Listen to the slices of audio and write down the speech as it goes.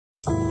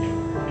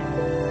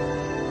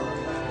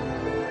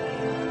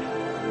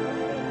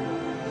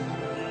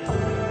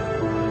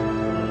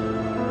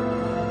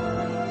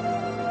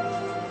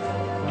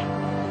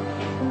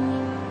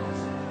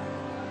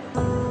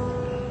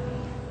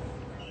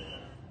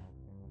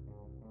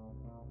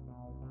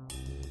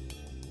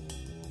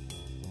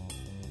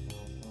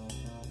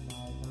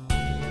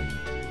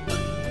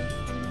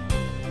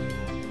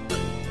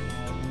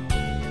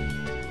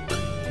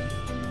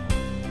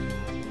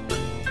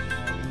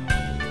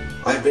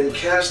I've been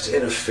cast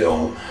in a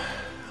film.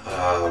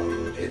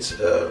 It's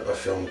a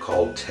film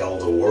called Tell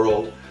the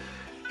World,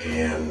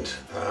 and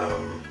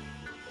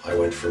I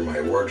went for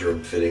my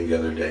wardrobe fitting the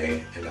other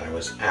day, and I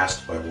was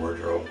asked by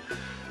wardrobe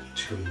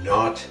to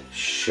not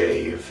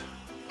shave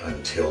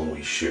until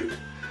we shoot.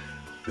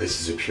 This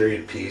is a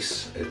period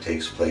piece. It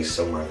takes place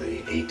somewhere in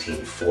the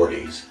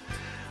 1840s,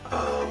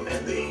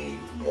 and they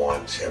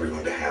want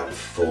everyone to have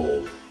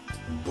full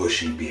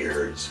bushy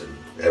beards and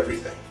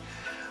everything.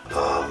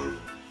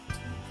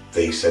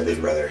 They said they'd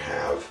rather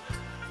have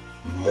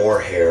more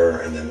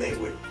hair and then they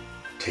would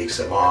take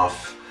some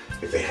off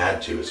if they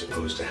had to, as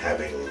opposed to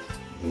having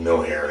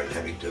no hair and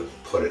having to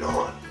put it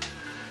on.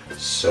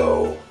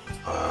 So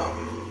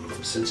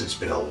since it's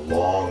been a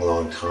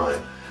long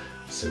time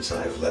since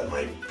I've let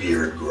my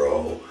beard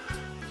grow,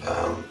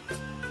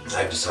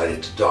 I've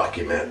decided to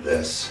document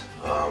this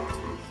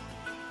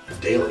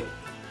daily.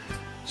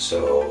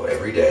 So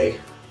every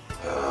day,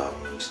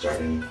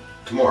 starting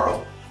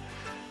tomorrow,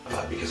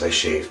 because I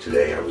shaved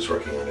today, I was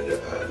working on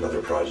another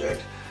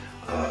project.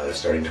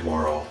 Starting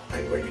tomorrow,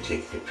 I'm going to be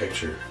taking a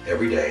picture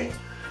every day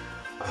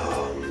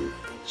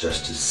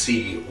just to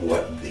see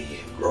what the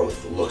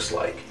growth looks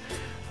like.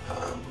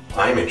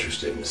 I'm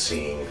interested in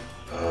seeing,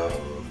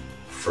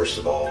 first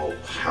of all,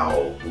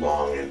 how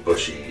long and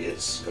bushy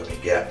it's going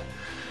to get.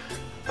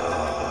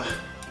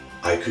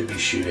 I could be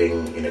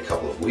shooting in a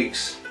couple of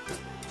weeks,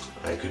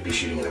 I could be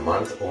shooting in a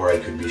month, or I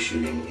could be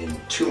shooting in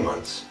 2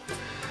 months.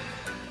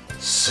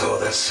 So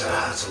that's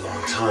a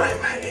long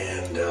time,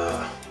 and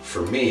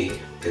for me,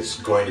 it's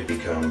going to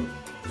become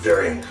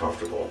very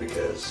uncomfortable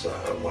because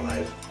when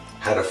I've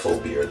had a full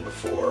beard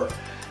before,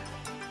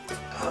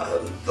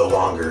 the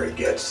longer it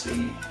gets,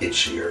 the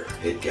itchier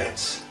it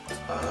gets.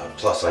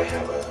 Plus I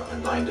have a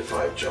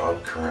 9-to-5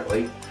 job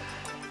currently,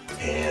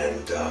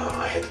 and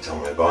I had to tell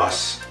my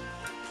boss,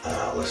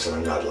 listen,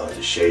 I'm not allowed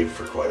to shave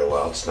for quite a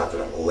while. It's not that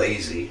I'm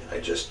lazy,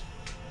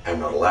 I'm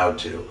not allowed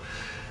to.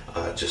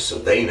 Just so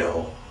they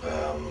know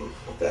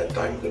that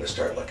I'm going to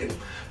start looking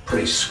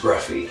pretty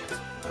scruffy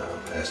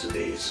as the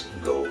days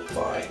go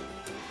by.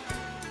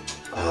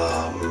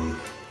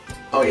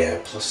 Oh yeah,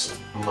 plus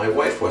my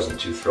wife wasn't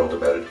too thrilled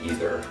about it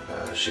either.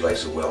 She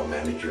likes a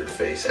well-manicured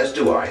face, as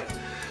do I.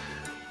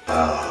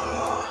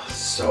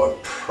 So I'm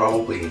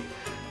probably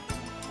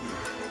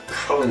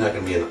not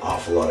going to be an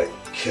awful lot of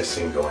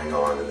kissing going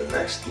on in the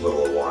next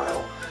little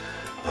while.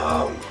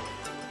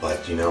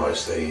 But you know,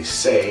 as they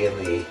say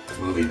in the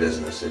movie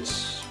business,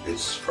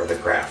 it's for the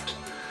craft.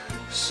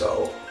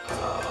 So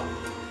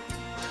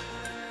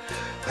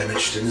I'm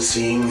interested in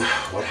seeing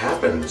what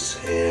happens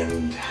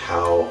and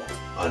how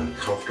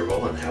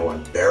uncomfortable and how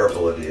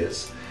unbearable it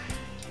is.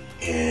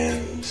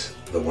 And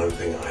the one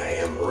thing I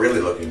am really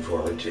looking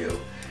forward to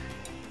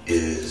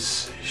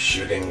is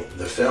shooting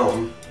the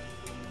film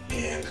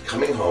and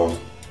coming home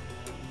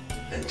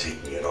and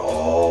taking it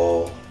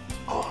all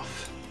off.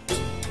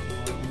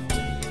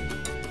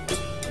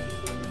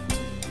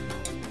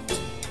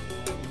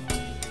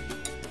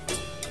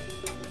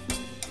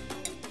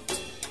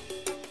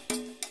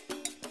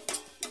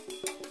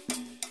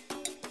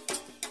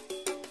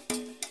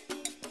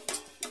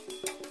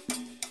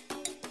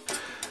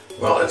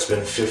 Well, it's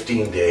been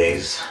 15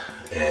 days,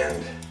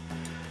 and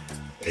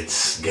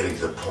it's getting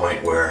to the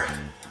point where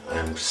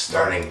I'm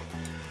starting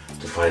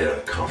to find it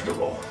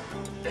uncomfortable.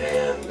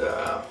 And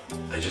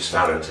I just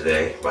found out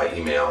today by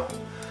email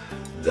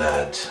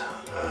that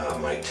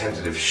my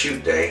tentative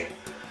shoot day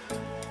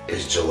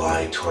is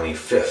July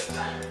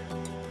 25th,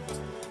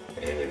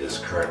 and it is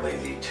currently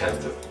the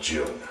 10th of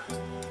June.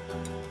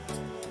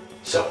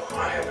 So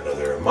I have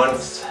another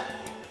month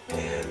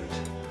and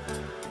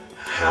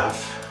a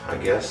half, I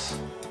guess.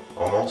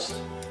 Almost,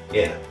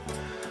 yeah.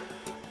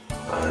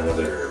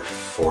 Another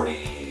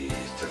 40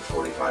 to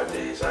 45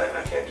 days.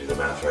 I can't do the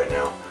math right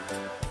now,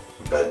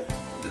 but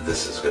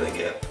this is going to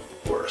get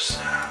worse.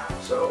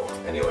 So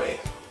anyway,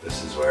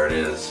 this is where it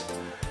is,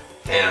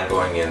 and I'm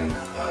going in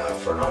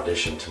for an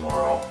audition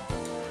tomorrow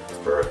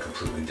for a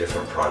completely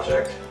different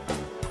project.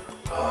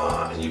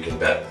 And you can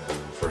bet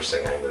first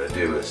thing I'm going to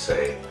do is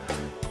say,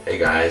 hey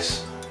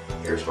guys,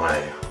 here's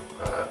my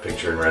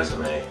picture and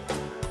resume,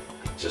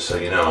 just so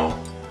you know.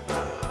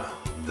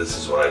 This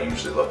is what I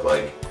usually look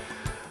like.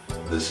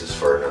 This is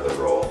for another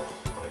role.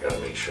 I gotta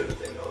make sure that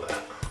they know that.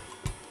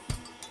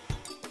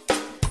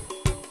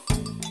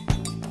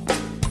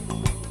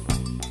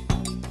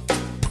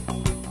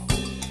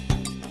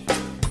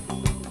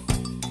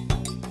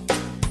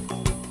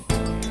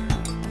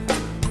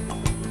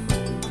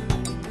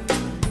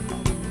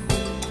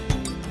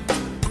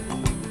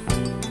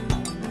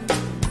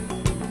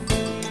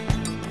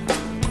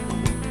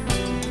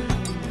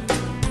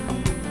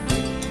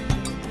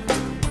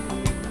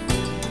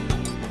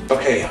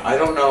 Okay, I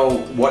don't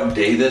know what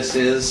day this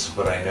is,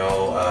 but I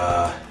know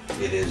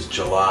it is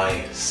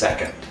July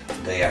 2nd,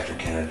 day after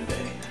Canada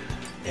Day.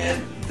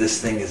 And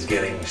this thing is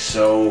getting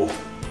so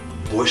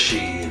bushy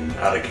and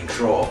out of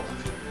control.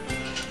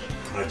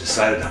 I've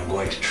decided I'm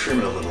going to trim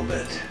it a little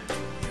bit.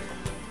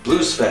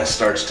 Blues Fest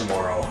starts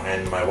tomorrow,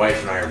 and my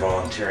wife and I are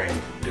volunteering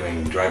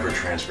doing driver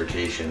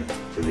transportation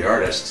for the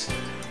artists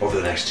over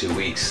the next 2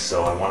 weeks,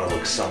 so I want to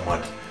look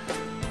somewhat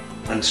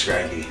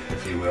unscraggy,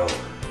 if you will.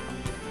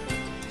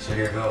 So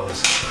here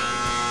goes.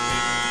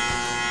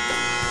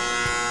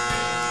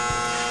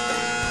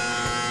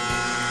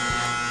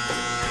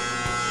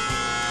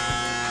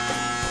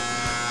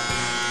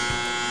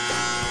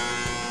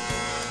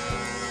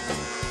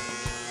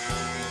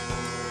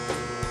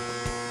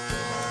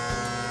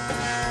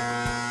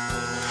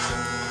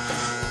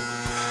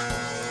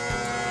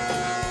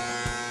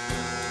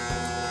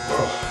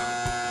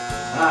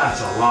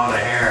 That's a lot of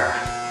hair.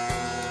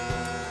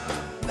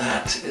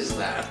 That is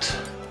that.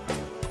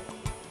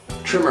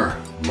 Trimmer,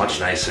 much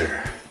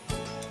nicer.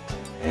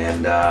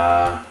 And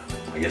I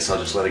guess I'll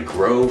just let it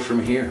grow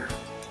from here.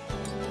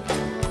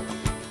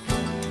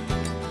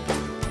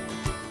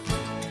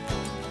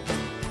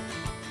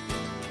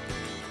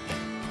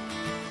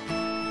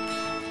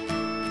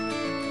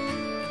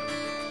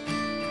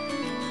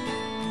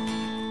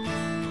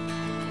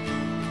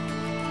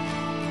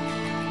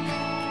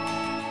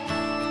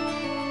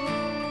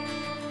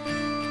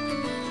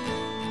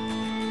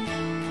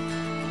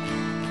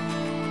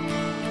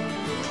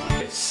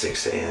 It's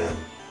 6 a.m.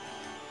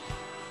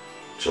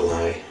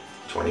 July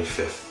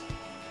 25th.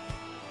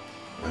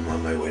 I'm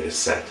on my way to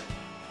set.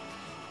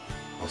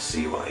 I'll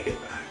see you when I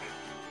get back.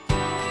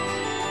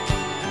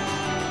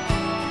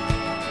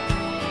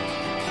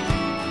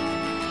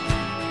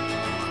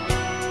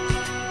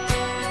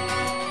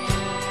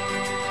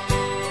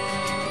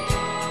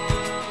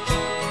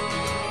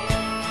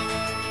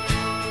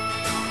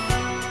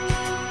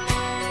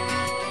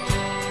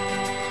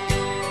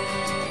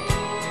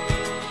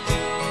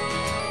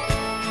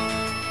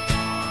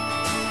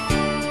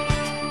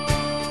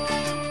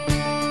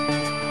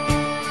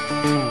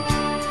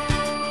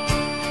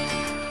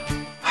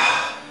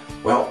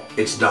 Well,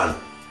 it's done.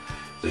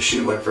 The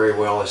shoot went very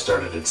well. I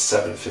started at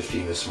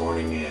 7:15 this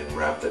morning and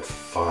wrapped at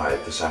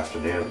 5 this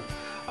afternoon.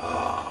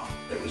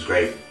 It was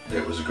great.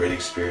 It was a great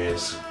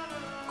experience.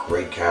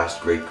 Great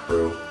cast, great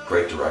crew,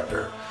 great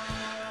director.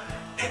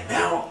 And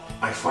now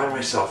I find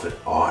myself at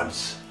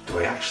odds. Do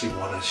I actually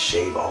want to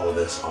shave all of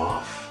this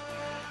off?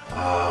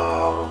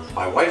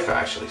 My wife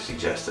actually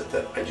suggested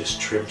that I just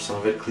trim some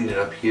of it, clean it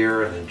up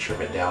here, and then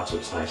trim it down so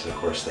it's nice. And of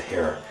course the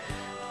hair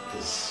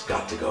has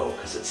got to go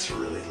because it's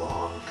really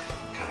long,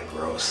 kind of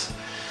gross.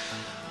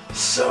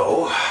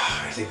 So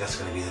I think that's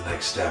going to be the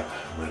next step.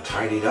 I'm going to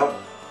tidy it up.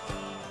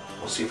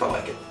 We'll see if I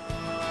like it.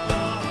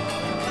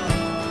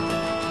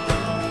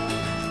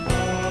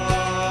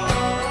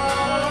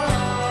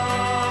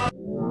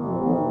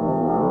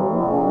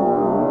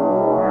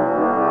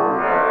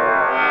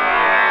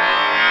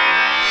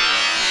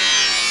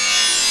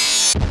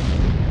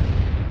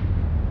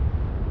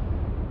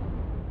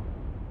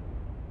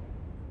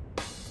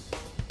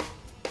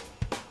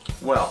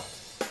 Well,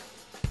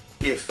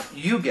 if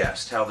you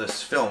guessed how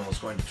this film was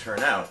going to turn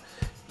out,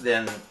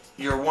 then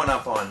you're one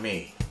up on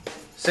me.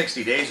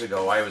 60 days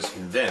ago, I was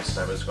convinced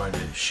I was going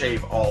to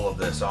shave all of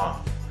this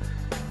off.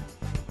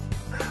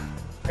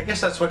 I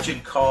guess that's what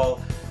you'd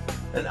call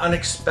an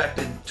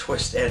unexpected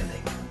twist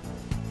ending.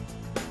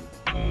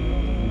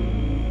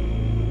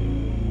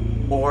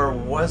 Or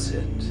was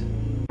it?